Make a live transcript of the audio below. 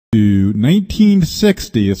to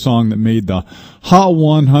 1960, a song that made the Hot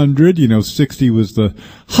 100. You know, 60 was the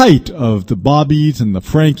height of the Bobbies and the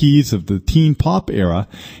Frankies of the teen pop era.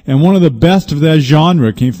 And one of the best of that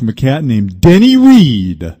genre came from a cat named Denny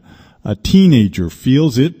Reed. A teenager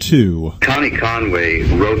feels it too. Connie Conway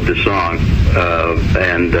wrote the song,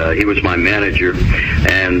 and he was my manager.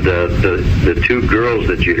 And the two girls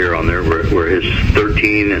that you hear on there were his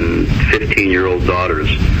 13 and 15-year-old daughters.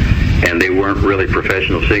 And they weren't really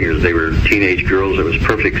professional singers. They were teenage girls. It was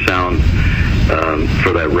perfect sound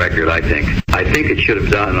for that record, I think. I think it should have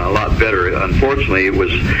done a lot better. Unfortunately,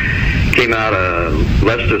 it came out of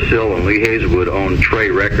Lester Sill and Lee Hazelwood owned Trey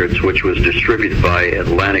Records, which was distributed by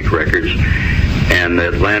Atlantic Records. And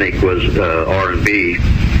Atlantic was R&B.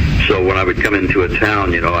 So when I would come into a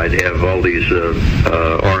town, you know, I'd have all these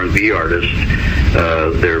R&B artists.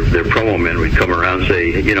 Their promo men would come around and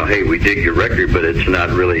say, you know, hey, we dig your record, but it's not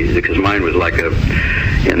really, because mine was like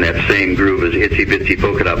in that same groove as Itsy Bitsy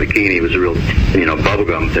Polka Dot Bikini. It was a real, you know,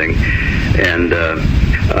 bubblegum thing. And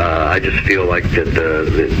I just feel like that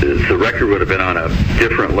the record would have been on a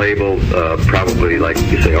different label, probably like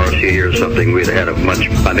you say RCA or something. We'd have had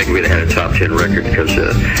I think we'd have had a top 10 record, because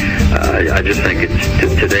I just think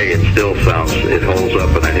today it still sounds, it holds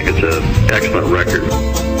up, and I think it's an excellent record.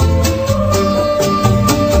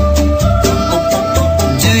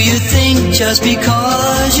 Do you think just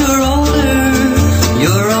because you're older,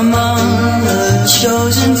 you're among the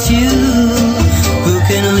chosen few who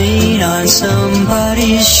can lean on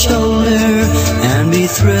somebody's shoulder and be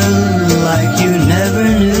thrilled like you never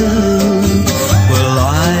knew? Well,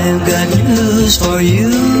 I've got news for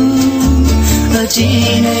you. A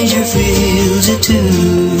teenager feels it too.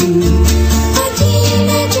 A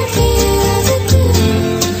teenager feels it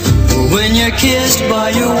too. When you're kissed by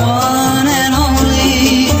your one and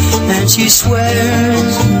only, and she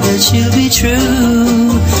swears that she'll be true,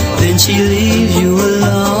 then she leaves you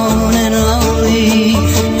alone and lonely.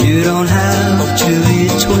 You don't have to be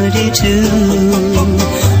 22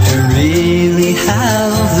 to really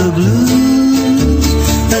have the blues.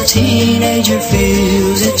 A teenager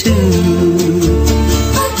feels it too.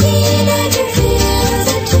 A teenager feels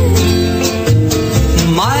it too.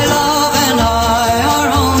 My love and I are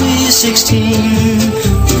only 16,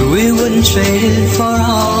 but we wouldn't trade it for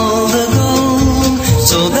all the gold.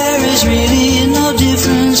 So there is really no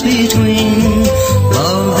difference between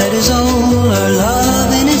love that is old or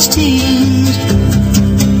love in its teens.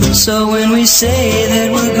 So when we say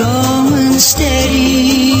that we're going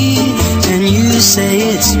steady, and you say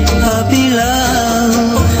it's puppy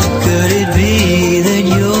love, could it be that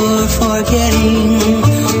you're forgetting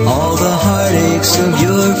all the heartaches of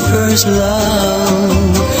your first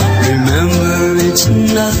love? Remember, it's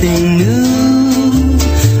nothing new.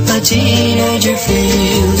 A teenager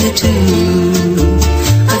feels it too.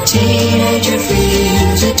 A teenager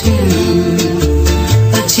feels it too.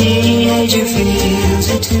 A teenager feels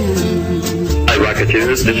it too. Hi,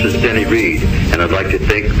 Rocketeers. This is Denny Reed, and I'd like to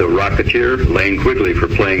thank the Rocketeer, Lane Quigley, for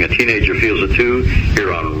playing A Teenager Feels It Too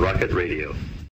here on Rocket Radio.